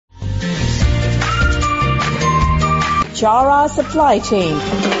Bicara Supply Chain,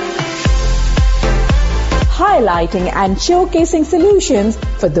 highlighting and showcasing solutions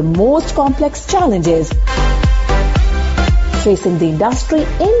for the most complex challenges facing the industry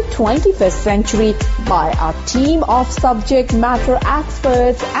in 21st century by our team of subject matter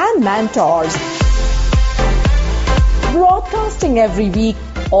experts and mentors. Broadcasting every week,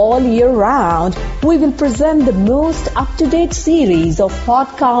 all year round, we will present the most up-to-date series of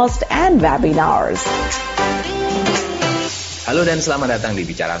podcasts and webinars. Halo dan selamat datang di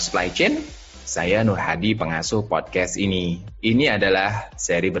Bicara Supply Chain. Saya Nur Hadi, pengasuh podcast ini. Ini adalah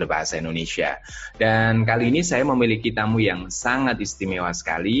seri berbahasa Indonesia. Dan kali ini saya memiliki tamu yang sangat istimewa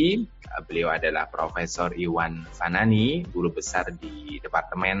sekali. Beliau adalah Profesor Iwan Fanani, guru besar di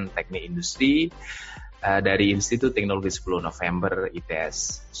Departemen Teknik Industri dari Institut Teknologi 10 November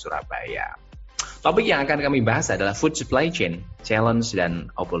ITS Surabaya. Topik yang akan kami bahas adalah Food Supply Chain, Challenge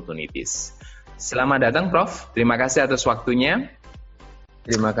dan Opportunities. Selamat datang Prof, terima kasih atas waktunya.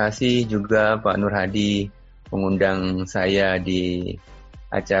 Terima kasih juga Pak Nur Hadi mengundang saya di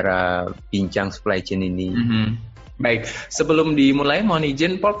acara Bincang Supply Chain ini. Baik, sebelum dimulai mohon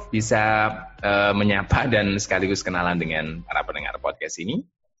izin Prof bisa menyapa dan sekaligus kenalan dengan para pendengar podcast ini.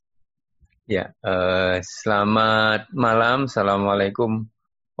 Ya, selamat malam, Assalamualaikum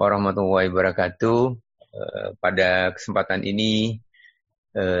warahmatullahi wabarakatuh. Pada kesempatan ini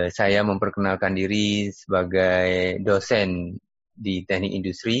saya memperkenalkan diri sebagai dosen di teknik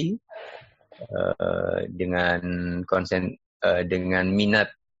industri dengan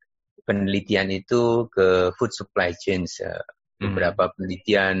minat penelitian itu ke food supply chains, beberapa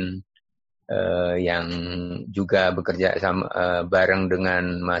penelitian yang juga bekerja sama bareng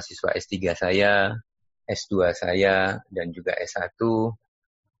dengan mahasiswa S3 saya, S2 saya dan juga S1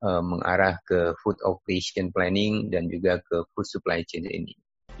 mengarah ke food operation planning dan juga ke food supply chain ini.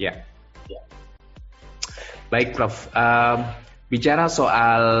 Ya. Baik Prof. Bicara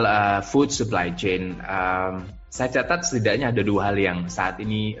soal food supply chain, saya catat setidaknya ada dua hal yang saat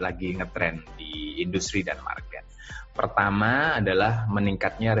ini lagi ngetren di industri dan market. Pertama adalah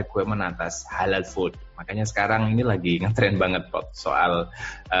meningkatnya requirement atas halal food. Makanya sekarang ini lagi ngetren banget Prof, soal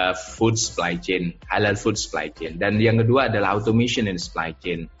food supply chain, halal food supply chain. Dan yang kedua adalah automation in supply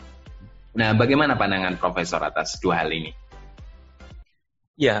chain. Nah, bagaimana pandangan Profesor atas dua hal ini?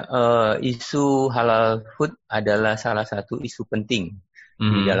 Ya, isu halal food adalah salah satu isu penting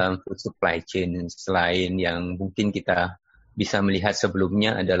di dalam food supply chain. Selain yang mungkin kita bisa melihat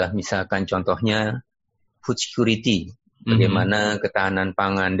sebelumnya adalah misalkan contohnya food security. Bagaimana ketahanan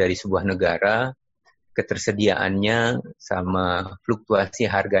pangan dari sebuah negara, ketersediaannya sama fluktuasi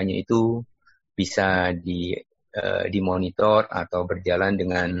harganya itu bisa dimonitor atau berjalan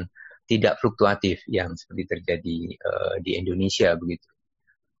dengan tidak fluktuatif yang seperti terjadi di Indonesia begitu.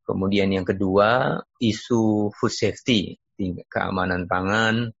 Kemudian yang kedua, isu food safety, keamanan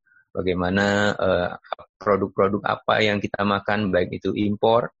pangan, bagaimana produk-produk apa yang kita makan, baik itu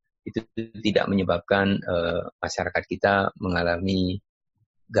impor, itu tidak menyebabkan masyarakat kita mengalami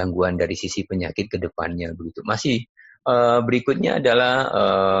gangguan dari sisi penyakit ke depannya begitu. Masih berikutnya adalah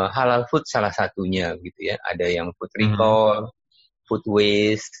halal food salah satunya gitu ya. Ada yang food recall, food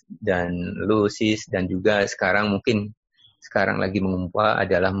waste dan losses, dan juga sekarang lagi mengumpah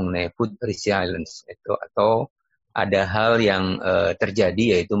adalah mengenai food resilience itu, atau ada hal yang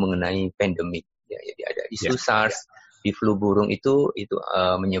terjadi yaitu mengenai pandemik ya. Jadi ada isu SARS di flu burung itu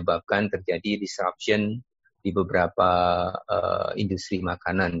menyebabkan terjadi disruption di beberapa industri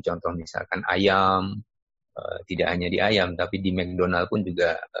makanan, contoh misalkan ayam, tidak hanya di ayam tapi di McDonald pun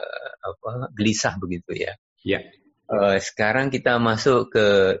juga gelisah begitu ya. Sekarang kita masuk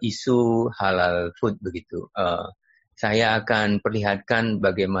ke isu halal food begitu. Saya akan perlihatkan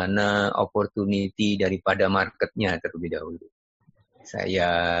bagaimana opportunity daripada marketnya terlebih dahulu.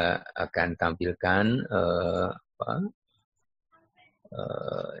 Saya akan tampilkan,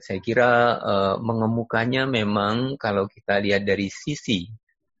 saya kira mengemukannya memang kalau kita lihat dari sisi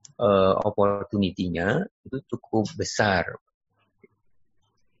opportunity-nya itu cukup besar.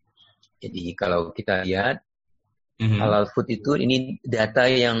 Jadi kalau kita lihat halal food itu, ini data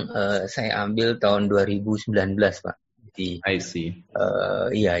yang saya ambil tahun 2019 Pak. Jadi, I see.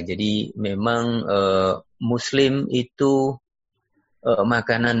 Jadi memang Muslim itu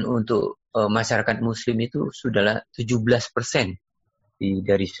makanan untuk masyarakat Muslim itu sudahlah 17%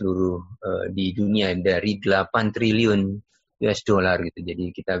 dari seluruh di dunia, dari 8 triliun US dollar gitu.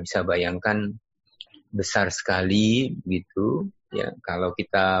 Jadi kita bisa bayangkan besar sekali gitu ya. Kalau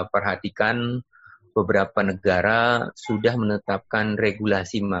kita perhatikan beberapa negara sudah menetapkan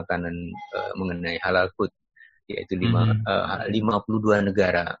regulasi makanan mengenai halal food, yaitu 52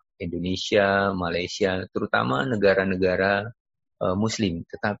 negara Indonesia, Malaysia, terutama negara-negara Muslim.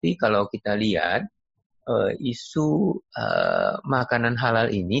 Tetapi kalau kita lihat isu makanan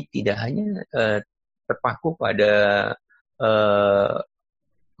halal ini tidak hanya terpaku pada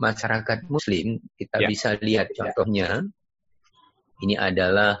masyarakat Muslim. Kita bisa lihat contohnya, ini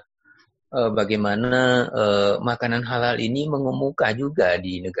adalah bagaimana makanan halal ini mengemuka juga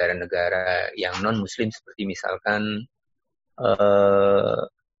di negara-negara yang non-Muslim seperti misalkan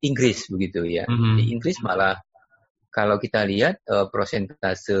Inggris begitu ya. Di Inggris malah kalau kita lihat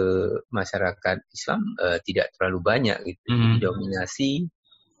prosentase masyarakat Islam tidak terlalu banyak gitu, didominasi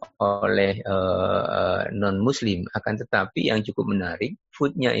oleh non-Muslim. Akan tetapi yang cukup menarik,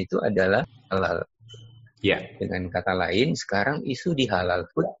 foodnya itu adalah halal. Dengan kata lain, sekarang isu di halal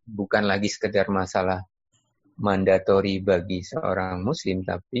food bukan lagi sekedar masalah mandatori bagi seorang Muslim,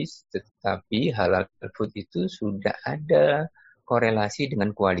 tetapi halal food itu sudah ada korelasi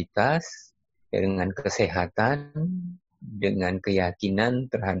dengan kualitas, dengan kesehatan, dengan keyakinan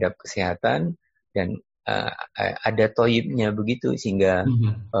terhadap kesehatan, dan ada toyibnya begitu, sehingga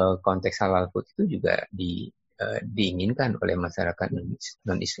konteks halal food itu juga diinginkan oleh masyarakat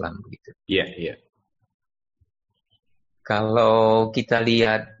non-Islam begitu. Iya. Kalau kita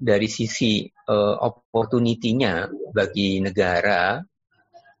lihat dari sisi opportunity-nya bagi negara,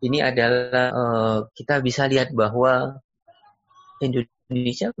 ini adalah kita bisa lihat bahwa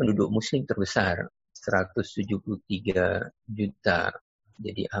Indonesia penduduk Muslim terbesar, 173 juta.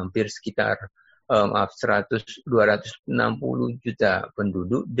 Jadi hampir sekitar 260 juta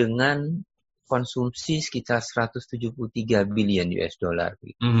penduduk dengan konsumsi sekitar 173 billion US dollar.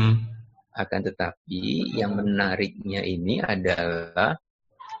 Akan tetapi yang menariknya ini adalah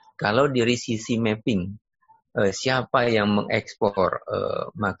kalau dari sisi mapping siapa yang mengekspor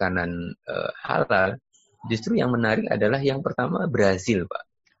makanan halal, justru yang menarik adalah yang pertama Brazil, Pak.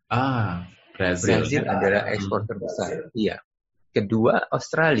 Brazil adalah ekspor terbesar. Iya. Kedua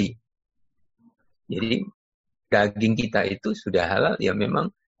Australia. Jadi daging kita itu sudah halal, ya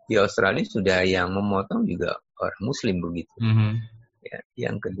memang di Australia sudah yang memotong juga orang Muslim begitu. Ya,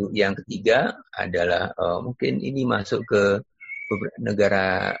 yang ketiga adalah mungkin ini masuk ke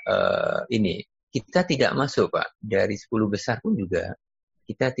negara ini. Kita tidak masuk, Pak. Dari 10 besar pun juga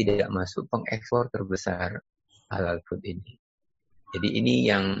kita tidak masuk pengekspor terbesar halal food ini. Jadi ini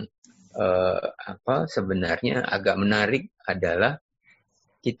yang sebenarnya agak menarik adalah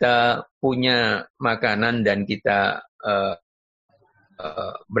kita punya makanan dan kita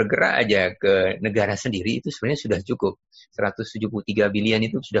bergerak aja ke negara sendiri itu sebenarnya sudah cukup. 173 billion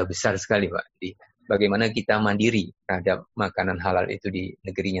itu sudah besar sekali, Pak. Jadi bagaimana kita mandiri terhadap makanan halal itu di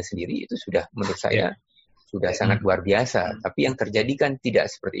negerinya sendiri itu sudah menurut saya sudah sangat luar biasa. Tapi yang terjadi kan tidak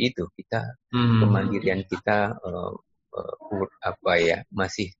seperti itu. Kita kemandirian kita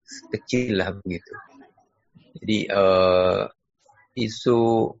masih kecil lah begitu. Jadi isu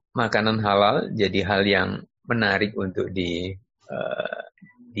makanan halal jadi hal yang menarik untuk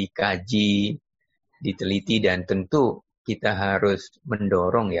dikaji, diteliti, dan tentu kita harus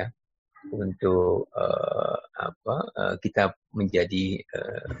mendorong ya untuk kita menjadi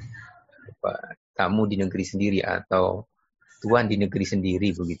tamu di negeri sendiri atau tuan di negeri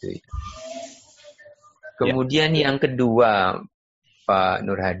sendiri begitu. Kemudian yang kedua, Pak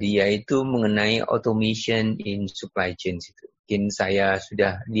Nur Hadi, yaitu mengenai automation in supply chains itu. Mungkin saya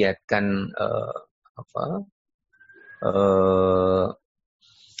sudah lihatkan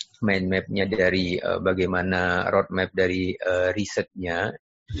mind map-nya dari bagaimana roadmap dari risetnya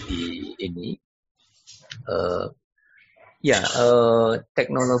di ini.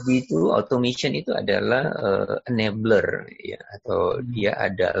 Teknologi itu, automation itu adalah enabler ya, atau dia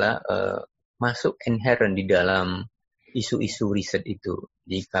adalah masuk inherent di dalam isu-isu riset itu.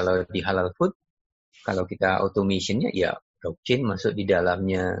 Jadi kalau di halal food, kalau kita automation-nya ya blockchain masuk di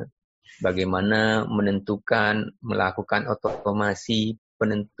dalamnya. Bagaimana melakukan otomasi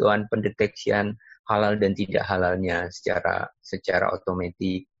penentuan pendeteksian halal dan tidak halalnya secara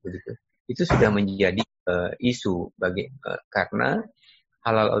otomatis begitu. Itu sudah menjadi isu karena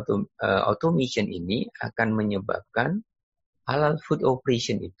halal automation ini akan menyebabkan halal food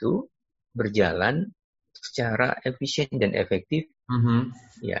operation itu berjalan secara efisien dan efektif,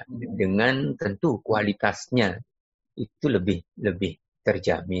 ya, dengan tentu kualitasnya itu lebih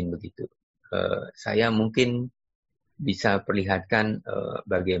terjamin begitu. Saya mungkin bisa perlihatkan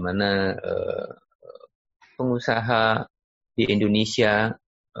bagaimana pengusaha di Indonesia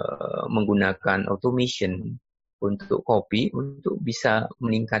menggunakan automation untuk kopi untuk bisa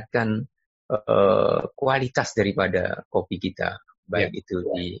meningkatkan kualitas daripada kopi kita, baik itu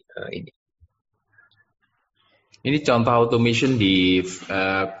di ini. Ini contoh automation di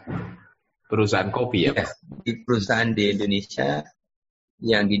perusahaan kopi ya, Ya, di perusahaan di Indonesia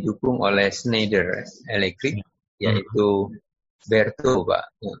yang didukung oleh Schneider Electric, yaitu Berto, Pak.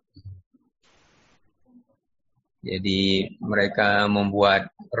 Jadi mereka membuat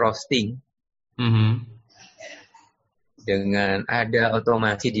roasting dengan ada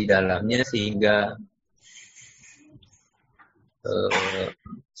otomasi di dalamnya sehingga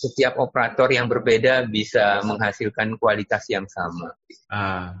setiap operator yang berbeda bisa menghasilkan kualitas yang sama.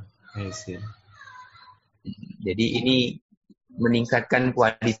 I see. Jadi ini meningkatkan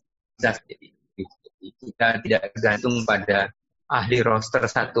kualitas. Jadi kita tidak tergantung pada ahli roaster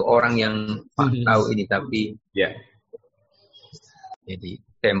satu orang yang tahu ini, tapi jadi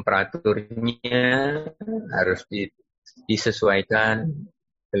temperaturnya harus disesuaikan,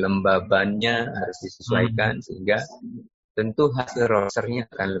 kelembabannya harus disesuaikan sehingga tentu hasil roasternya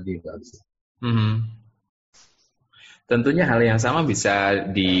akan lebih bagus. Tentunya hal yang sama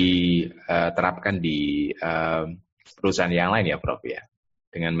bisa diterapkan di perusahaan yang lain ya, Prof ya,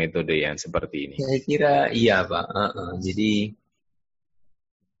 dengan metode yang seperti ini. Saya kira iya, Pak. Jadi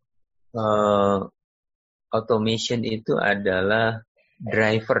automation itu adalah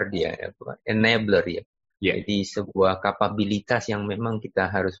driver dia, enabler ya. Jadi sebuah kapabilitas yang memang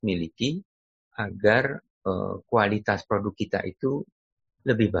kita harus miliki agar kualitas produk kita itu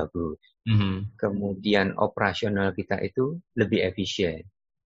lebih bagus. Kemudian operasional kita itu lebih efisien.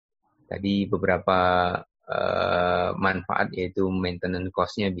 Tadi beberapa manfaat yaitu maintenance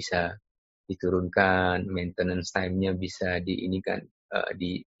cost-nya bisa diturunkan, maintenance time-nya bisa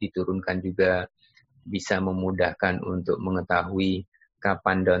diturunkan juga, bisa memudahkan untuk mengetahui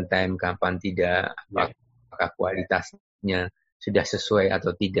kapan downtime, kapan tidak, apakah kualitasnya sudah sesuai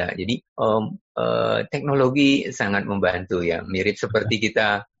atau tidak. Jadi teknologi sangat membantu ya, mirip seperti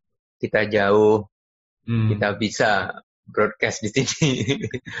kita jauh, kita bisa broadcast di sini,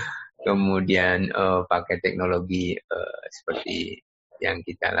 kemudian pakai teknologi seperti yang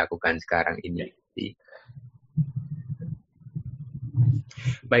kita lakukan sekarang ini.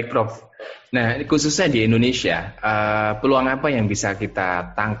 Baik, Prof. Nah, khususnya di Indonesia, peluang apa yang bisa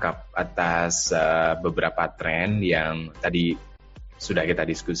kita tangkap atas beberapa tren yang tadi sudah kita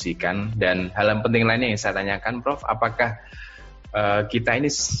diskusikan, dan hal yang penting lainnya yang saya tanyakan, Prof, apakah kita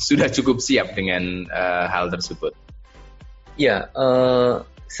ini sudah cukup siap dengan hal tersebut? Ya,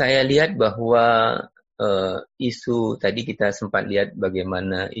 saya lihat bahwa isu tadi kita sempat lihat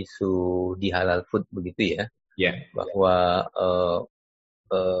bagaimana isu di halal food begitu ya, bahwa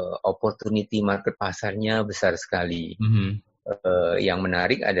opportunity market pasarnya besar sekali. Yang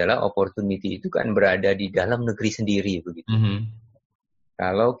menarik adalah opportunity itu kan berada di dalam negeri sendiri begitu.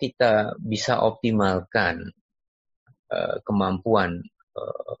 Kalau kita bisa optimalkan kemampuan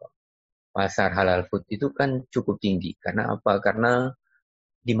pasar halal food itu kan cukup tinggi. Karena apa? Karena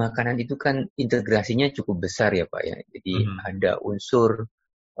di makanan itu kan integrasinya cukup besar ya Pak ya. Jadi ada unsur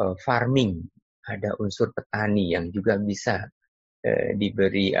farming, ada unsur petani yang juga bisa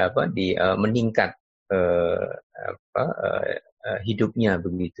diberi meningkat hidupnya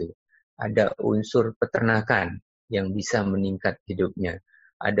begitu. Ada unsur peternakan yang bisa meningkat hidupnya.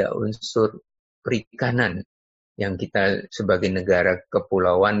 Ada unsur perikanan yang kita sebagai negara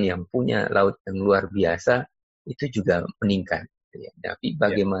kepulauan yang punya laut yang luar biasa itu juga meningkat. Ya. Tapi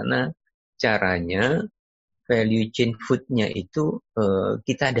bagaimana caranya value chain food-nya itu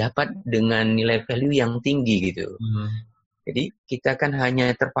kita dapat dengan nilai value yang tinggi gitu. Jadi kita kan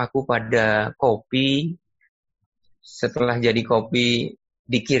hanya terpaku pada kopi. Setelah jadi kopi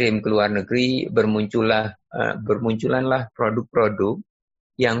dikirim ke luar negeri, bermunculanlah produk-produk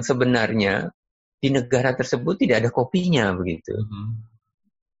yang sebenarnya di negara tersebut tidak ada kopinya begitu.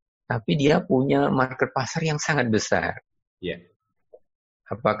 Tapi dia punya market pasar yang sangat besar.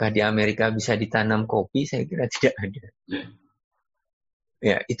 Apakah di Amerika bisa ditanam kopi? Saya kira tidak ada.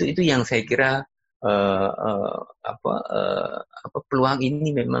 Ya, itu yang saya kira peluang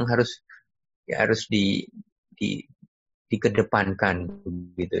ini memang harus dikedepankan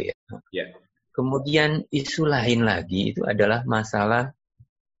begitu ya. Kemudian isu lain lagi itu adalah masalah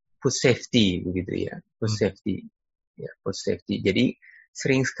food safety begitu ya. Food safety. Jadi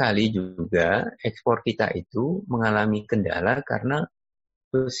sering sekali juga ekspor kita itu mengalami kendala karena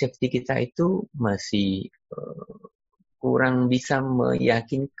food safety kita itu masih kurang bisa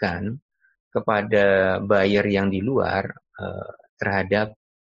meyakinkan kepada buyer yang di luar terhadap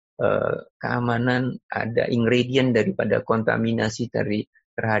keamanan ada ingredient daripada kontaminasi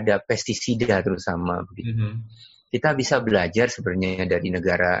terhadap pestisida terutama begitu. Kita bisa belajar sebenarnya dari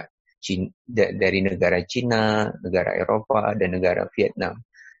negara Cina, negara Eropa dan negara Vietnam.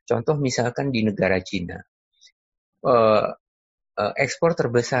 Contoh misalkan di negara Cina. ekspor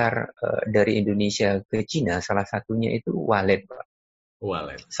terbesar dari Indonesia ke Cina salah satunya itu walet, Pak.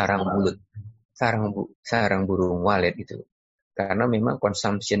 Walet. Sarang burung walet itu. Karena memang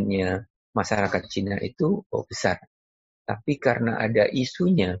consumption-nya masyarakat Cina itu besar. Tapi karena ada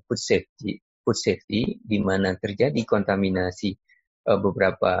isunya food safety di mana terjadi kontaminasi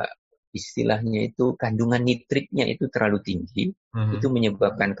beberapa istilahnya itu kandungan nitritnya itu terlalu tinggi, itu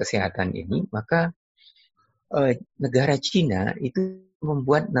menyebabkan kesehatan ini, maka negara Cina itu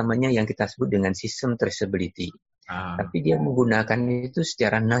membuat namanya yang kita sebut dengan sistem traceability. Tapi dia menggunakan itu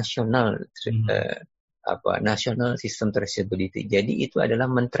secara nasional, national system traceability. Jadi itu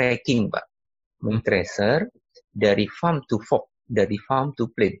adalah men-tracking, Pak. Men-tracer dari farm to fork, dari farm to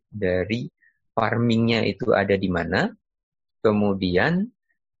plate, dari farmingnya itu ada di mana, kemudian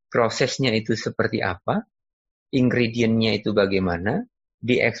prosesnya itu seperti apa, ingredientnya itu bagaimana,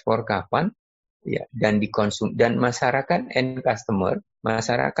 diekspor kapan, ya, dan dikonsum, dan masyarakat end customer,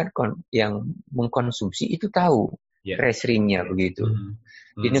 masyarakat yang mengkonsumsi itu tahu traceringnya begitu.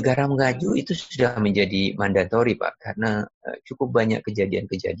 Di negara maju itu sudah menjadi mandatori, Pak, karena cukup banyak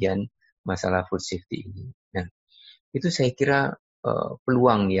kejadian-kejadian masalah food safety ini. Nah, itu saya kira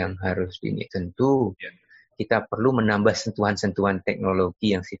peluang yang harus ini. Tentu kita perlu menambah sentuhan-sentuhan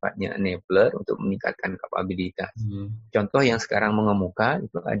teknologi yang sifatnya enabler untuk meningkatkan kapabilitas. Contoh yang sekarang mengemuka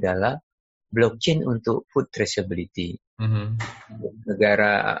itu adalah blockchain untuk food traceability.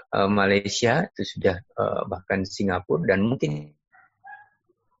 Negara Malaysia itu sudah, bahkan Singapura, dan mungkin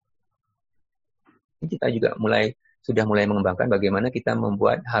kita juga sudah mulai mengembangkan bagaimana kita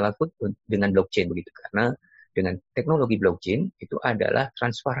membuat halal food dengan blockchain begitu. Karena dengan teknologi blockchain itu adalah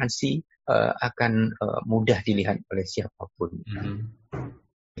transparansi akan mudah dilihat oleh siapapun.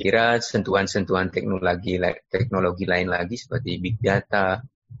 Kira sentuhan-sentuhan teknologi lain lagi seperti big data,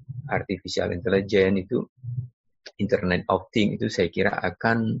 artificial intelligence, itu Internet of Things, itu saya kira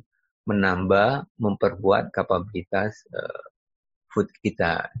akan memperbuat kapabilitas food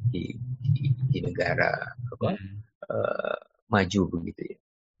kita di negara maju begitu ya.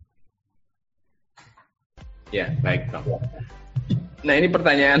 Ya, baik, Prof. Nah, ini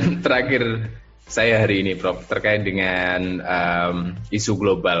pertanyaan terakhir saya hari ini, Prof, terkait dengan isu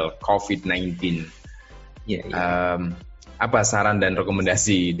global COVID-19. Apa saran dan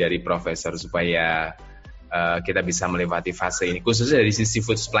rekomendasi dari Profesor supaya kita bisa melewati fase ini, khususnya dari sisi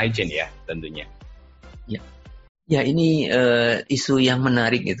food supply chain ya, tentunya? Ya, ini isu yang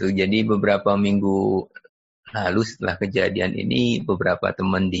menarik gitu. Jadi beberapa minggu lalu setelah kejadian ini, beberapa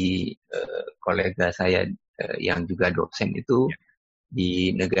teman kolega saya yang juga dosen itu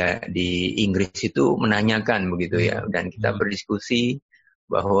di Inggris itu menanyakan begitu ya, dan kita berdiskusi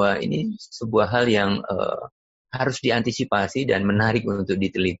bahwa ini sebuah hal yang harus diantisipasi dan menarik untuk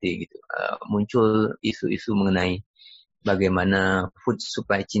diteliti gitu. Muncul isu-isu mengenai bagaimana food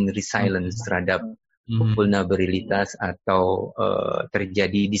supply chain resilience terhadap vulnerabilitas atau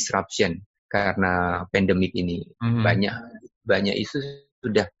terjadi disruption karena pandemik ini. Banyak isu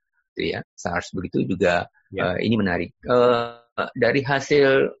sudah gitu ya. SARS begitu juga. Ini menarik. Dari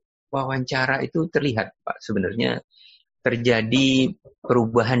hasil wawancara itu terlihat, Pak, sebenarnya terjadi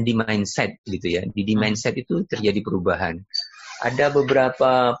perubahan di mindset gitu ya. Di mindset itu terjadi perubahan. Ada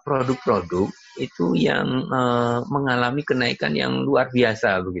beberapa produk-produk itu yang mengalami kenaikan yang luar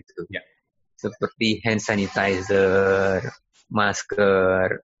biasa begitu. Seperti hand sanitizer,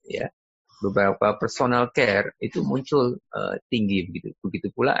 masker, ya. Beberapa personal care itu muncul tinggi begitu.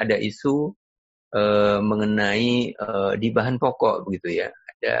 Begitu pula ada isu mengenai di bahan pokok begitu ya,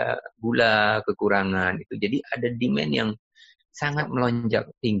 ada gula kekurangan itu, jadi ada demand yang sangat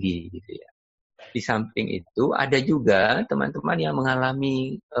melonjak tinggi gitu ya. Di samping itu ada juga teman-teman yang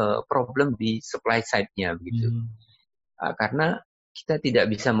mengalami problem di supply side-nya begitu. Karena kita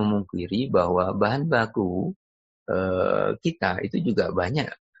tidak bisa memungkiri bahwa bahan baku kita itu juga banyak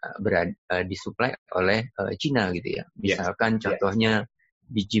disuplai oleh Cina gitu ya. Misalkan contohnya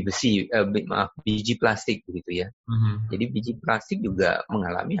biji plastik begitu ya. Jadi biji plastik juga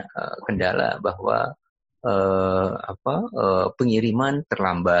mengalami kendala bahwa pengiriman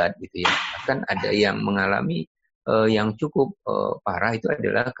terlambat gitu ya. Bahkan ada yang mengalami yang cukup parah itu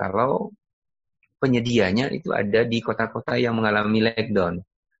adalah kalau penyedianya itu ada di kota-kota yang mengalami lockdown.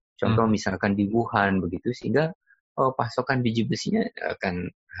 Contoh misalkan di Wuhan begitu, sehingga pasokan biji besinya akan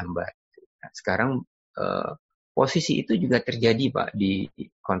hambat. Nah, sekarang posisi itu juga terjadi, Pak, di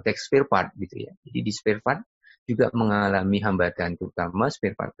konteks spare part gitu ya. Jadi di spare part juga mengalami hambatan, terutama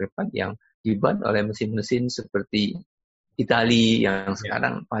spare part yang dibuat oleh mesin-mesin seperti Italia yang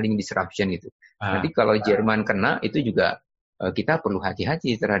sekarang paling disruption itu. Nanti kalau Jerman kena itu juga kita perlu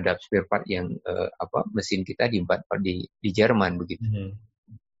hati-hati terhadap spare part yang mesin kita diimport di Jerman begitu.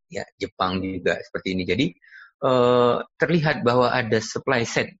 Ya, Jepang juga seperti ini. Jadi terlihat bahwa ada supply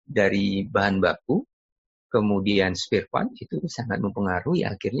set dari bahan baku, kemudian spare part itu sangat mempengaruhi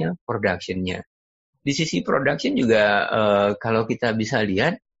akhirnya production-nya. Di sisi production juga kalau kita bisa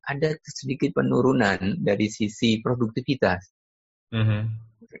lihat ada sedikit penurunan dari sisi produktivitas.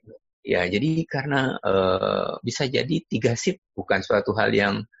 Ya, jadi karena bisa jadi 3 shift bukan suatu hal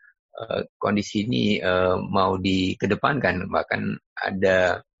yang kondisi ini mau dikedepankan. Bahkan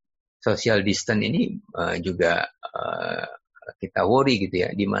ada social distance ini juga kita worry gitu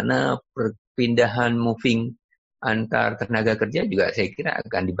ya, di mana perpindahan moving antar tenaga kerja juga saya kira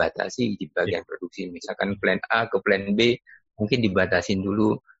akan dibatasi di bagian produksi. Misalkan plan A ke plan B mungkin dibatasin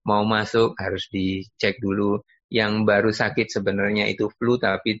dulu, mau masuk harus dicek dulu. Yang baru sakit sebenarnya itu flu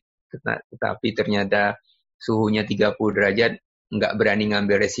tetapi ternyata suhunya 30 derajat, nggak berani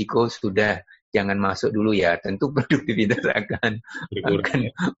ngambil resiko, sudah jangan masuk dulu ya. Tentu produktivitas akan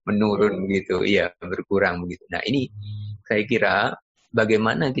menurun begitu, iya berkurang begitu. Nah ini saya kira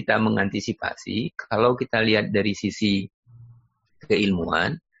bagaimana kita mengantisipasi kalau kita lihat dari sisi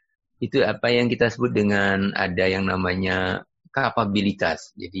keilmuan, itu apa yang kita sebut dengan ada yang namanya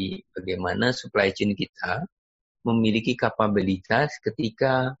kapabilitas. Jadi bagaimana supply chain kita memiliki kapabilitas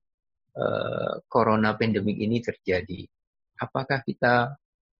ketika corona pandemic ini terjadi. Apakah kita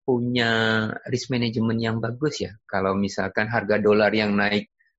punya risk management yang bagus ya? Kalau misalkan harga dolar yang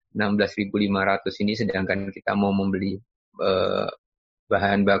naik 16.500 ini sedangkan kita mau membeli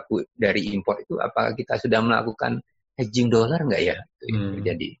bahan baku dari impor itu, apakah kita sudah melakukan hedging dolar nggak ya? Itu yang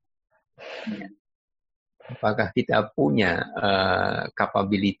terjadi. Apakah kita punya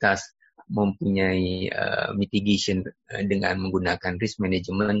kapabilitas mempunyai mitigation dengan menggunakan risk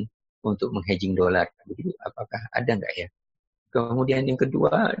management untuk menghedging dolar? Begitu, apakah ada nggak ya? Kemudian yang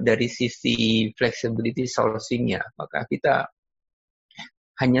kedua, dari sisi flexibility sourcing-nya, apakah kita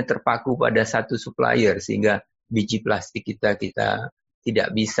hanya terpaku pada satu supplier sehingga biji plastik kita tidak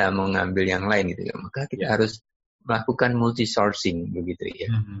bisa mengambil yang lain gitu ya? Maka kita harus melakukan multi sourcing begitu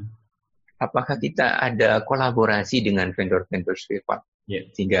ya. Apakah kita ada kolaborasi dengan vendor-vendor spare part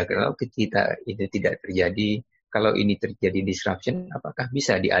sehingga kalau kita itu tidak terjadi, kalau ini terjadi disruption, apakah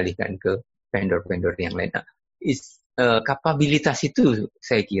bisa dialihkan ke vendor-vendor yang lain? Nah, kapabilitas itu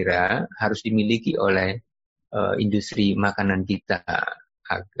saya kira harus dimiliki oleh industri makanan kita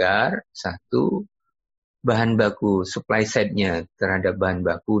agar satu, bahan baku supply side-nya terhadap bahan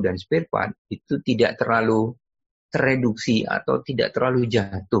baku dan spare part itu tidak terlalu tereduksi atau tidak terlalu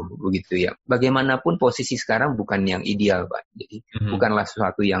jatuh begitu ya. Bagaimanapun posisi sekarang bukan yang ideal, Pak. Jadi bukanlah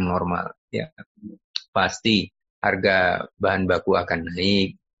sesuatu yang normal ya. Pasti harga bahan baku akan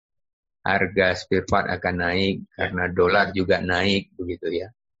naik, harga spare part akan naik karena dolar juga naik begitu ya.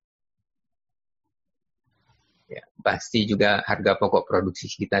 Ya, pasti juga harga pokok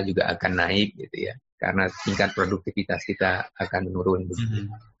produksi kita juga akan naik gitu ya. Karena tingkat produktivitas kita akan menurun begitu.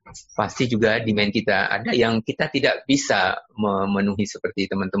 Pasti juga demand kita ada yang kita tidak bisa memenuhi seperti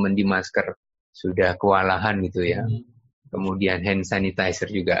teman-teman di masker sudah kewalahan gitu ya. Kemudian hand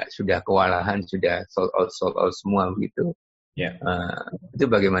sanitizer juga sudah kewalahan, sudah sold out semua begitu. Itu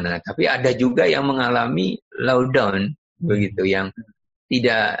bagaimana? Tapi ada juga yang mengalami slowdown begitu, yang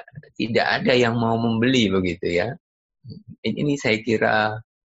tidak ada yang mau membeli begitu ya. Ini saya kira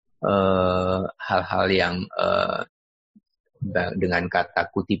hal-hal yang dengan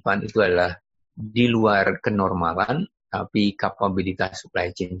kata kutipan itu adalah di luar kenormalan, tapi kapabilitas supply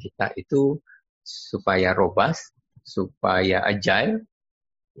chain kita itu supaya robust, supaya agile,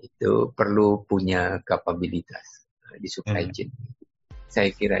 itu perlu punya kapabilitas di supply chain. Saya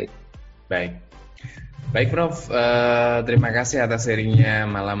kira itu. Baik Prof, terima kasih atas sharingnya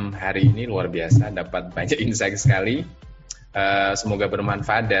malam hari ini, luar biasa, dapat banyak insight sekali. Semoga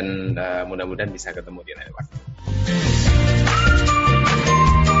bermanfaat dan mudah-mudahan bisa ketemu di lain waktu.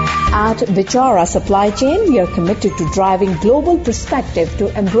 At Bichara Supply Chain, we are committed to driving global perspective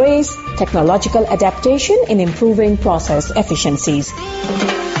to embrace technological adaptation in improving process efficiencies.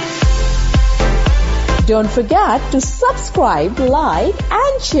 Don't forget to subscribe, like,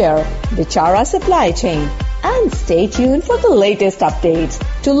 and share Bichara Supply Chain. And stay tuned for the latest updates.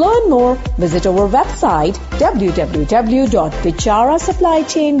 To learn more, visit our website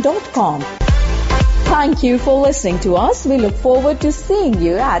www.bicharasupplychain.com. Thank you for listening to us. We look forward to seeing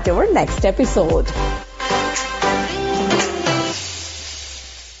you at our next episode.